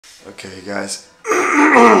Okay, guys,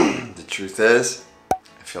 the truth is,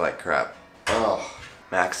 I feel like crap. Oh,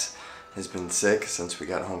 Max has been sick since we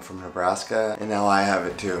got home from Nebraska, and now I have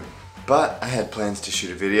it too. But I had plans to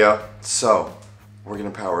shoot a video, so we're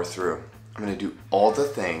gonna power through. I'm gonna do all the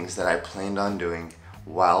things that I planned on doing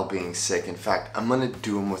while being sick. In fact, I'm gonna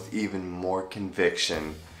do them with even more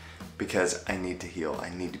conviction because I need to heal, I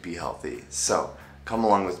need to be healthy. So come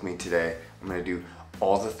along with me today. I'm gonna do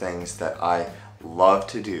all the things that I love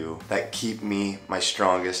to do that keep me my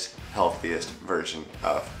strongest, healthiest version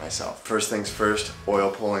of myself. First things first, oil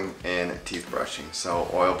pulling and teeth brushing. So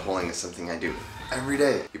oil pulling is something I do every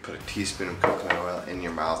day. You put a teaspoon of coconut oil in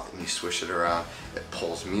your mouth and you swish it around. It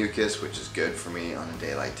pulls mucus, which is good for me on a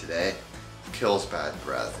day like today. Kills bad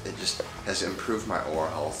breath. It just has improved my oral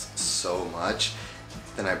health so much.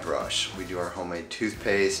 Then I brush. We do our homemade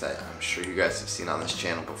toothpaste that I'm sure you guys have seen on this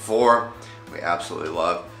channel before. We absolutely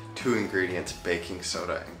love. 2 ingredients, baking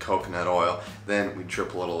soda and coconut oil. Then we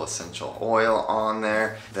drip a little essential oil on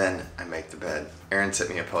there. Then I make the bed. Erin sent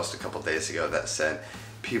me a post a couple days ago that said,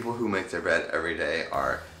 people who make their bed every day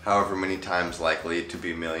are however many times likely to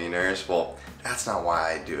be millionaires. Well, that's not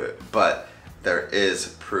why I do it, but there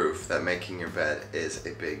is proof that making your bed is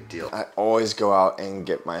a big deal. I always go out and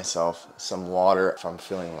get myself some water. If I'm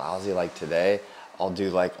feeling lousy like today, I'll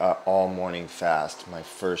do like a all morning fast. My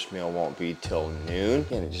first meal won't be till noon,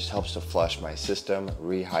 and it just helps to flush my system,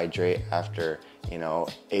 rehydrate after,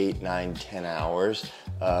 8, 9, 10 hours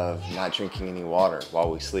of not drinking any water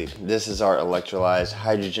while we sleep. This is our electrolyzed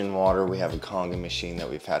hydrogen water. We have a Conga machine that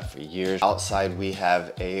we've had for years. Outside we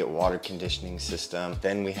have a water conditioning system.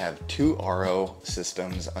 Then we have 2 RO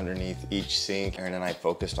systems underneath each sink. Erin and I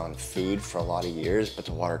focused on food for a lot of years, but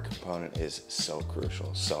the water component is so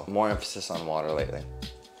crucial. So more emphasis on water lately.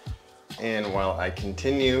 And while I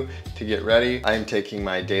continue to get ready, I'm taking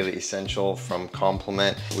my daily essential from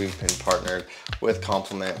Complement. We've been partnered with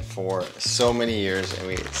Complement for so many years and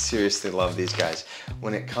we seriously love these guys.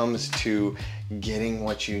 When it comes to getting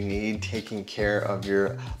what you need, taking care of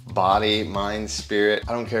your body, mind, spirit,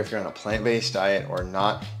 I don't care if you're on a plant-based diet or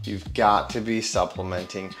not, you've got to be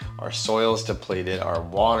supplementing. Our soil's depleted, our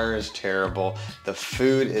water is terrible, the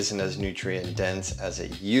food isn't as nutrient dense as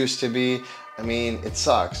it used to be. I mean, it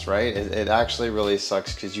sucks, right? It actually really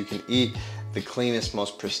sucks because you can eat the cleanest,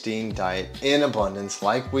 most pristine diet in abundance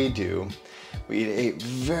like we do. We eat a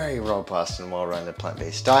very robust and well-rounded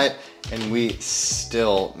plant-based diet, and we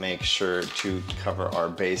still make sure to cover our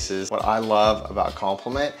bases. What I love about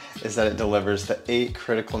Complement is that it delivers the 8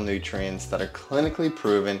 critical nutrients that are clinically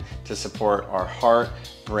proven to support our heart,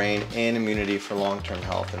 brain, and immunity for long-term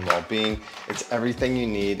health and well-being. It's everything you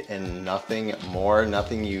need and nothing more,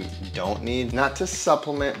 nothing you don't need. Not to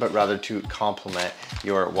supplement, but rather to complement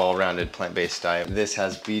your well-rounded plant-based diet. This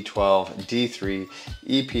has B12, D3,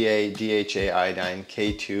 EPA, DHA, iodine,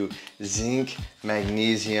 K2, zinc,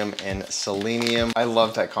 magnesium, and selenium. I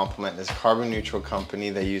love that Complement is a carbon neutral company.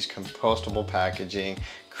 They use compostable packaging,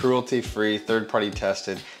 cruelty-free, third-party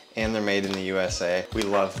tested, and they're made in the USA. We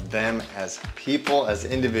love them as people, as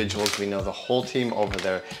individuals. We know the whole team over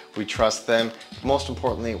there. We trust them. Most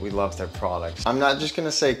importantly, we love their products. I'm not just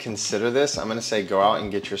gonna say consider this, I'm gonna say go out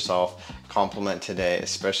and get yourself Complement today,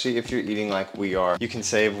 especially if you're eating like we are. You can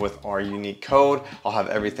save with our unique code. I'll have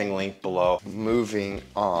everything linked below. Moving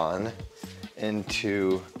on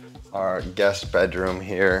into our guest bedroom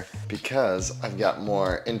here because I've got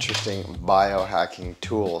more interesting biohacking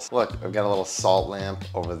tools. Look, I've got a little salt lamp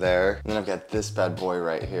over there. And then I've got this bad boy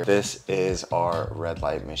right here. This is our red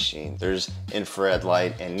light machine. There's infrared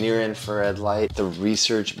light and near infrared light. The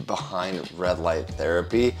research behind red light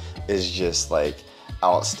therapy is just like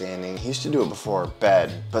outstanding. He used to do it before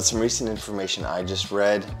bed, but some recent information I just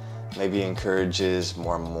read maybe encourages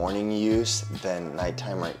more morning use than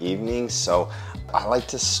nighttime or evening. So I like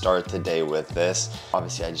to start the day with this.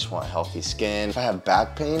 Obviously, I just want healthy skin. If I have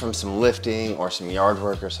back pain from some lifting or some yard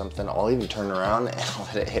work or something, I'll even turn around and I'll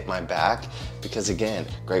let it hit my back because again,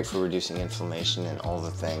 great for reducing inflammation and all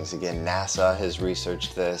the things. Again, NASA has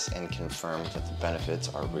researched this and confirmed that the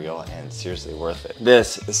benefits are real and seriously worth it.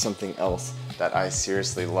 This is something else that I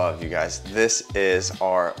seriously love, you guys. This is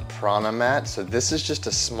our prana mat. So this is just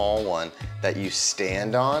a small one that you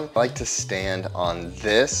stand on. I like to stand on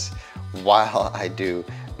this while I do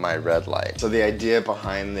my red light. So the idea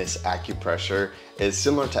behind this Accupressure is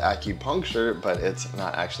similar to acupuncture, but it's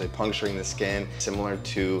not actually puncturing the skin. Similar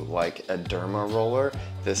to like a derma roller,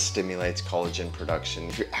 this stimulates collagen production.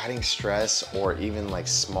 If you're adding stress or even like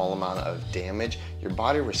small amount of damage, your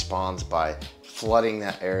body responds by flooding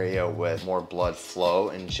that area with more blood flow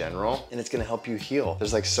in general, and it's gonna help you heal.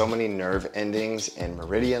 There's like so many nerve endings and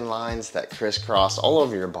meridian lines that crisscross all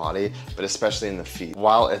over your body, but especially in the feet.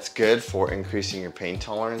 While it's good for increasing your pain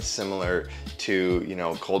tolerance, similar to, you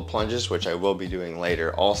know, cold plunges, which I will be doing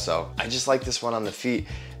later also, I just like this one on the feet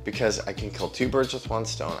because I can kill two birds with one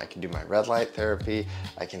stone. I can do my red light therapy.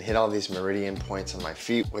 I can hit all these meridian points on my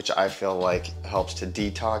feet, which I feel like helps to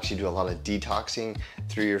detox. You do a lot of detoxing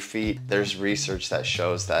through your feet. There's research that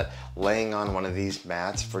shows that laying on one of these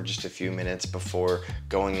mats for just a few minutes before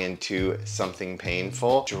going into something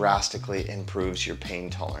painful drastically improves your pain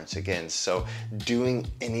tolerance again. So doing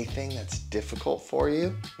anything that's difficult for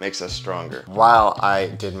you makes us stronger. While I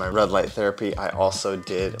did my red light therapy, I also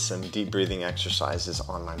did some deep breathing exercises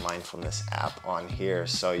on my mindfulness app on here.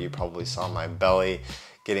 So you probably saw my belly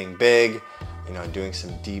getting big, you know, doing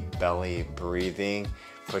some deep belly breathing.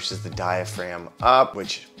 Pushes the diaphragm up,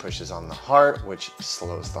 which pushes on the heart, which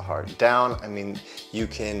slows the heart down. I mean, you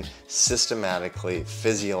can systematically,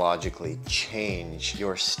 physiologically change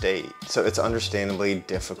your state. So it's understandably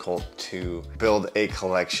difficult to build a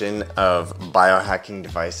collection of biohacking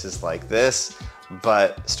devices like this,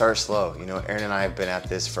 but start slow. You know, Erin and I have been at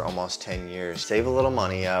this for almost 10 years. Save a little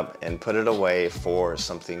money up and put it away for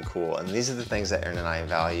something cool. And these are the things that Erin and I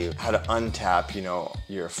value. How to untap, you know,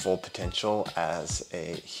 your full potential as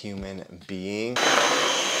a human being.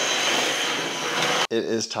 It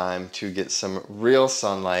is time to get some real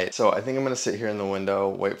sunlight. So I think I'm gonna sit here in the window,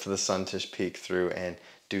 wait for the sun to peek through and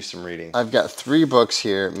do some reading. I've got 3 books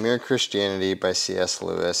here: Mere Christianity by C.S.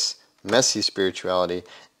 Lewis, Messy Spirituality,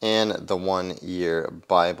 and the 1 Year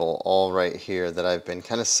Bible, all right here that I've been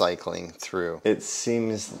kind of cycling through. It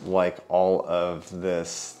seems like all of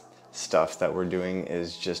this stuff that we're doing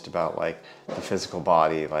is just about like the physical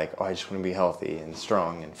body, like, oh, I just want to be healthy and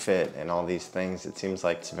strong and fit and all these things. It seems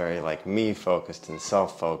like it's very like me focused and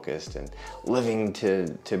self-focused and living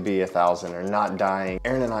to be 1,000 or not dying.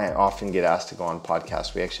 Erin and I often get asked to go on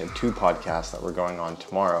podcasts. We actually have 2 podcasts that we're going on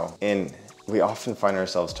tomorrow, and we often find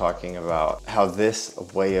ourselves talking about how this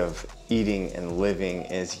way of eating and living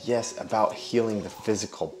is, yes, about healing the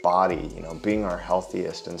physical body, you know, being our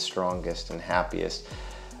healthiest and strongest and happiest.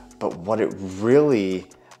 But what it really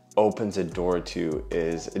opens a door to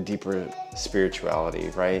is a deeper spirituality,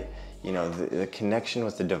 right? You know, the connection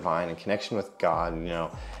with the divine and connection with God, you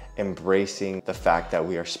know, embracing the fact that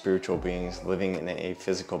we are spiritual beings living in a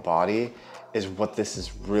physical body is what this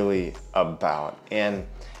is really about. And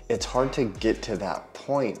it's hard to get to that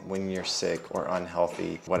point when you're sick or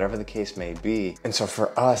unhealthy, whatever the case may be. And so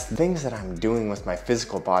for us, the things that I'm doing with my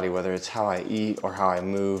physical body, whether it's how I eat or how I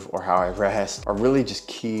move or how I rest, are really just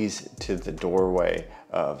keys to the doorway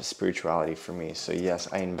of spirituality for me. So yes,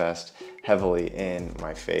 I invest heavily in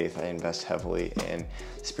my faith. I invest heavily in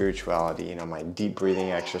spirituality. You know, my deep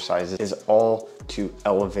breathing exercises is all to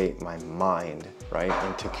elevate my mind, right?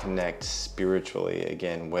 And to connect spiritually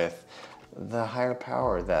again with the higher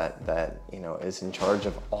power that you know is in charge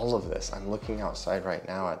of all of this. I'm looking outside right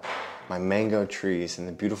now at my mango trees and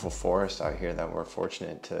the beautiful forest out here that we're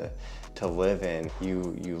fortunate to live in.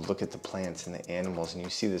 You look at the plants and the animals and you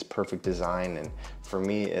see this perfect design, and for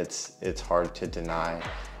me it's hard to deny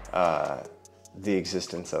the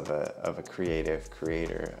existence of a creative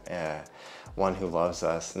creator, one who loves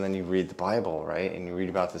us. And then you read the Bible, right? And you read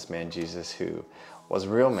about this man Jesus who was a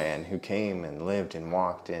real man, who came and lived and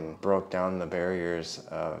walked and broke down the barriers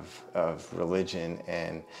of religion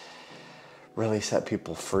and really set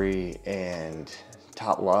people free and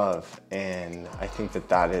taught love. And I think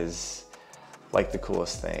that is like the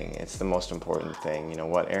coolest thing. It's the most important thing. You know,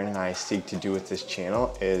 what Erin and I seek to do with this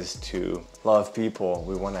channel is to love people.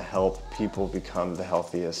 We want to help people become the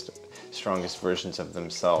healthiest, strongest versions of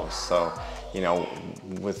themselves. So, you know,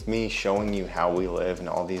 with me showing you how we live and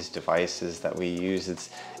all these devices that we use,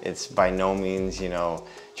 it's by no means, you know,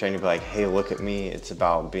 trying to be like, hey, look at me. It's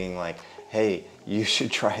about being like, hey, you should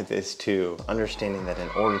try this too. Understanding that in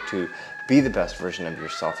order to be the best version of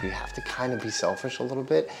yourself, you have to kind of be selfish a little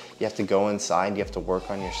bit. You have to go inside, you have to work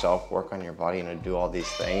on yourself, work on your body, and do all these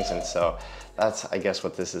things. And so that's, I guess,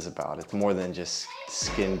 what this is about. It's more than just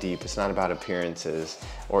skin deep. It's not about appearances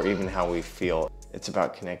or even how we feel. It's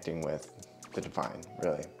about connecting with the divine,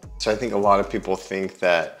 really. So I think a lot of people think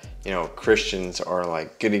that, you know, Christians are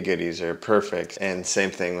like goody goodies or perfect, and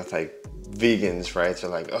same thing with like vegans, right? They're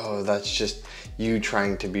like, oh, that's just you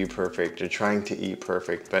trying to be perfect or trying to eat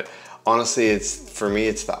perfect. But Honestly, for me,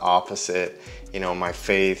 it's the opposite. You know, my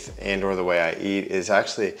faith and or the way I eat is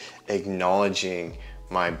actually acknowledging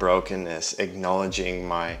my brokenness, acknowledging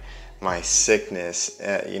my sickness.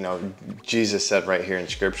 You know, Jesus said right here in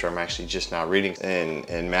scripture, I'm actually just now reading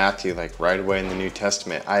in Matthew, like right away in the New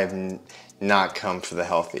Testament, I have not come for the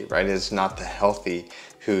healthy, right? It is not the healthy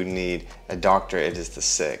who need a doctor, it is the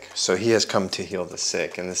sick. So he has come to heal the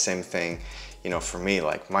sick. And the same thing, you know, for me,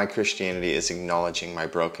 like my Christianity is acknowledging my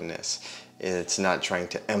brokenness. It's not trying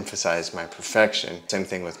to emphasize my perfection. Same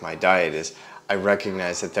thing with my diet is I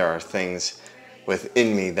recognize that there are things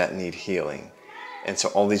within me that need healing. And so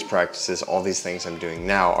all these practices, all these things I'm doing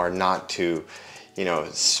now are not to, you know,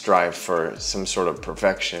 strive for some sort of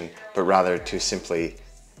perfection, but rather to simply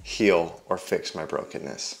heal or fix my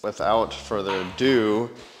brokenness. Without further ado,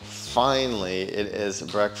 finally it is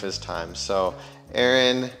breakfast time. So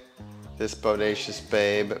Erin, this bodacious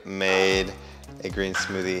babe, made a green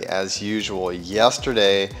smoothie as usual.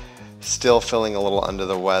 Yesterday, still feeling a little under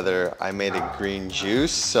the weather, I made a green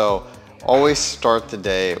juice. So always start the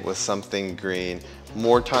day with something green.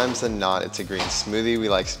 More times than not, it's a green smoothie. We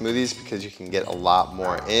like smoothies because you can get a lot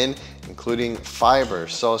more in, including fiber,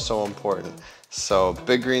 so important. So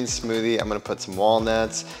big green smoothie, I'm gonna put some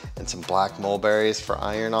walnuts and some black mulberries for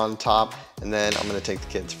iron on top, and then I'm gonna take the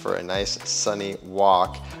kids for a nice sunny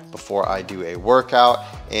walk before I do a workout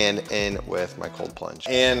and in with my cold plunge.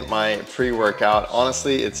 And my pre-workout,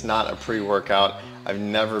 honestly, it's not a pre-workout. I've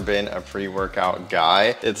never been a pre-workout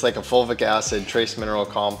guy. It's like a fulvic acid, trace mineral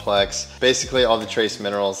complex, basically all the trace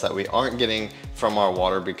minerals that we aren't getting from our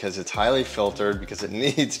water because it's highly filtered, because it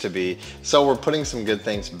needs to be. So we're putting some good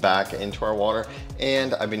things back into our water.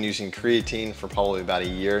 And I've been using creatine for probably about a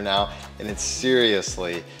year now, and it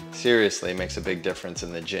seriously makes a big difference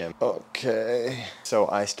in the gym. Okay, so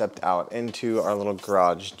I stepped out into our little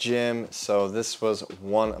garage gym. So this was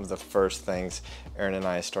one of the first things Erin and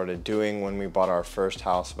I started doing when we bought our first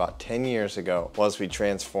house about 10 years ago, was we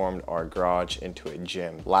transformed our garage into a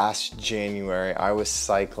gym. Last January, I was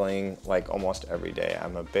cycling like almost every day.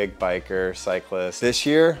 I'm a big biker, cyclist. This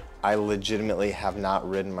year, I legitimately have not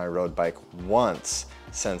ridden my road bike once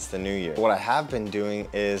since the new year. What I have been doing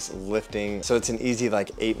is lifting. So it's an easy like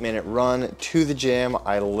 8-minute run to the gym.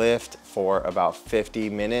 I lift for about 50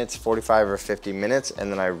 minutes, 45 or 50 minutes,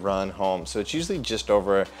 and then I run home. So it's usually just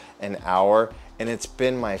over an hour, and it's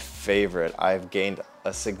been my favorite. I've gained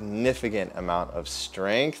a significant amount of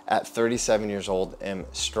strength. At 37 years old, I'm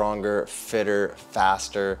stronger, fitter,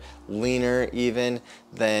 faster, leaner even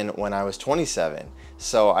than when I was 27.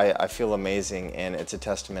 So I feel amazing, and it's a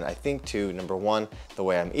testament, I think, to number one, the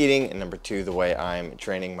way I'm eating, and number two, the way I'm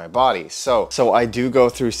training my body. So I do go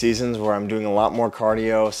through seasons where I'm doing a lot more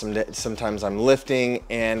cardio, sometimes I'm lifting,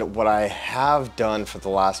 and what I have done for the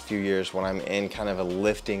last few years when I'm in kind of a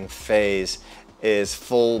lifting phase is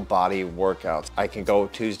full body workouts. I can go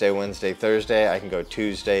Tuesday, Wednesday, Thursday. I can go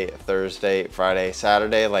Tuesday, Thursday, Friday,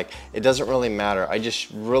 Saturday. Like, it doesn't really matter. I just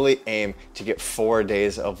really aim to get 4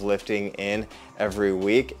 days of lifting in every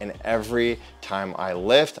week. And every time I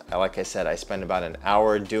lift, like I said, I spend about an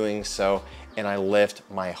hour doing so, and I lift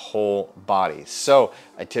my whole body. So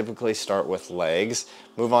I typically start with legs,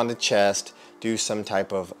 move on to chest, do some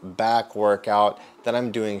type of back workout. Then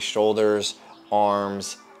I'm doing shoulders,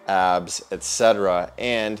 arms, abs, etc.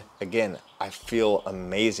 And again, I feel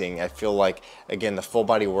amazing. I feel like, again, the full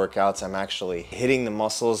body workouts, I'm actually hitting the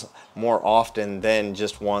muscles more often than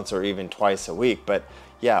just once or even twice a week. But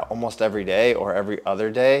yeah, almost every day or every other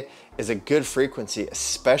day is a good frequency,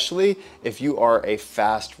 especially if you are a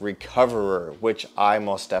fast recoverer, which I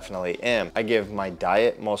most definitely am. I give my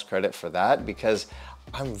diet most credit for that because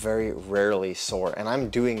I'm very rarely sore, and I'm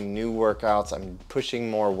doing new workouts, I'm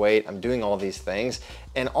pushing more weight, I'm doing all these things,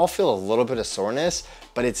 and I'll feel a little bit of soreness,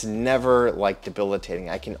 but it's never like debilitating.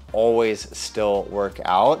 I can always still work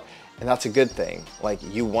out, and that's a good thing. Like,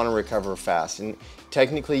 you want to recover fast, and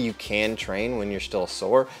technically you can train when you're still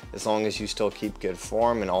sore as long as you still keep good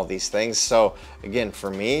form and all these things. So again, for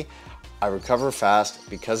me, I recover fast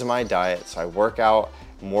because of my diet, so I work out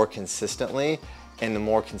more consistently. And the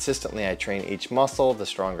more consistently I train each muscle, the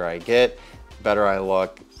stronger I get, better I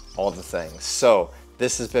look, all the things. So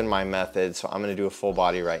this has been my method. So I'm gonna do a full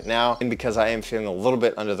body right now. And because I am feeling a little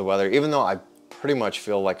bit under the weather, even though I pretty much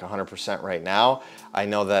feel like 100% right now, I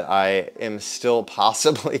know that I am still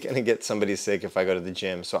possibly gonna get somebody sick if I go to the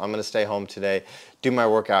gym. So I'm gonna stay home today, do my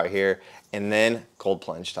workout here, and then cold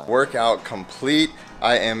plunge time. Workout complete.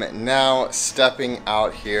 I am now stepping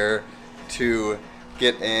out here to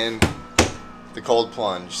get in the cold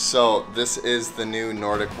plunge. So this is the new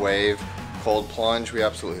Nordic Wave cold plunge. We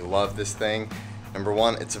absolutely love this thing. Number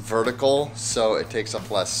one, it's vertical, so it takes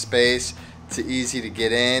up less space. It's easy to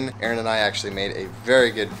get in. Erin and I actually made a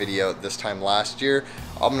very good video this time last year.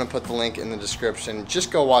 I'm gonna put the link in the description.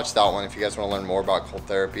 Just go watch that one if you guys wanna learn more about cold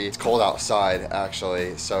therapy. It's cold outside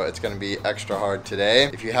actually, so it's gonna be extra hard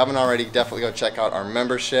today. If you haven't already, definitely go check out our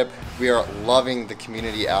membership. We are loving the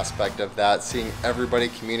community aspect of that, seeing everybody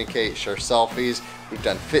communicate, share selfies. We've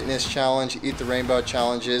done fitness challenge, eat the rainbow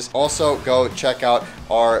challenges. Also go check out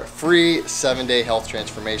our free 7-day health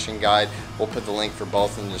transformation guide. We'll put the link for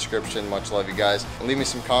both in the description. Much love, you guys. Leave me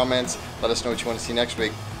some comments. Let us know what you want to see next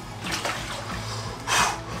week.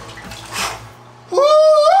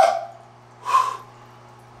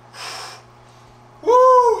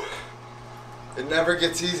 Woo! It never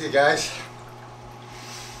gets easy, guys.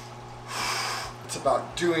 It's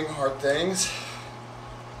about doing hard things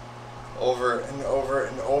over and over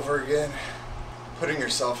and over again, putting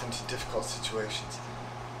yourself into difficult situations.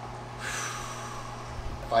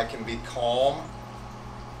 If I can be calm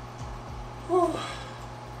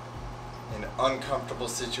in uncomfortable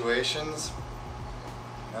situations,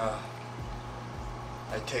 I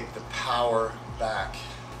take the power back.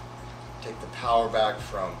 Take the power back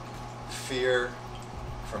from fear,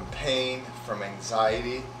 from pain, from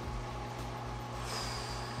anxiety.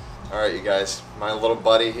 All right, you guys, my little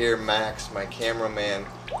buddy here, Max, my cameraman,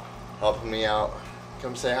 helping me out.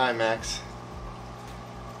 Come say hi, Max.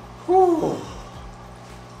 Whew.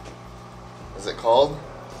 Is it cold?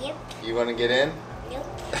 Yep. You want to get in? Nope.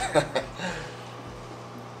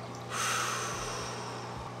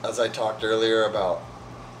 As I talked earlier about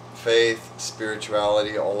faith,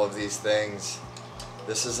 spirituality, all of these things,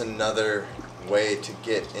 this is another way to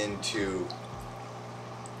get into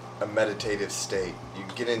a meditative state. You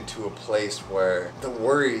get into a place where the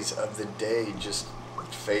worries of the day just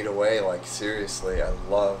fade away. Like, seriously, I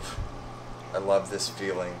love this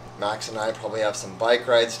feeling. Max and I probably have some bike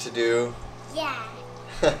rides to do. Yeah.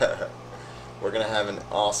 We're gonna have an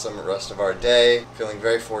awesome rest of our day. Feeling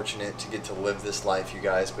very fortunate to get to live this life, you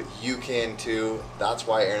guys, but you can too. That's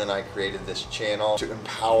why Erin and I created this channel, to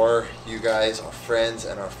empower you guys, our friends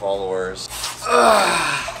and our followers.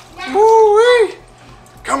 Woo-wee!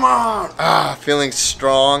 Come on! Feeling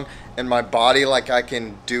strong in my body, like I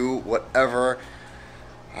can do whatever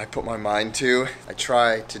I put my mind to. I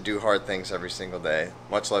try to do hard things every single day.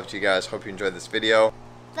 Much love to you guys. Hope you enjoyed this video.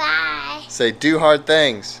 Bye. Say, do hard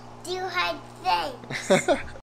things. Do hard things.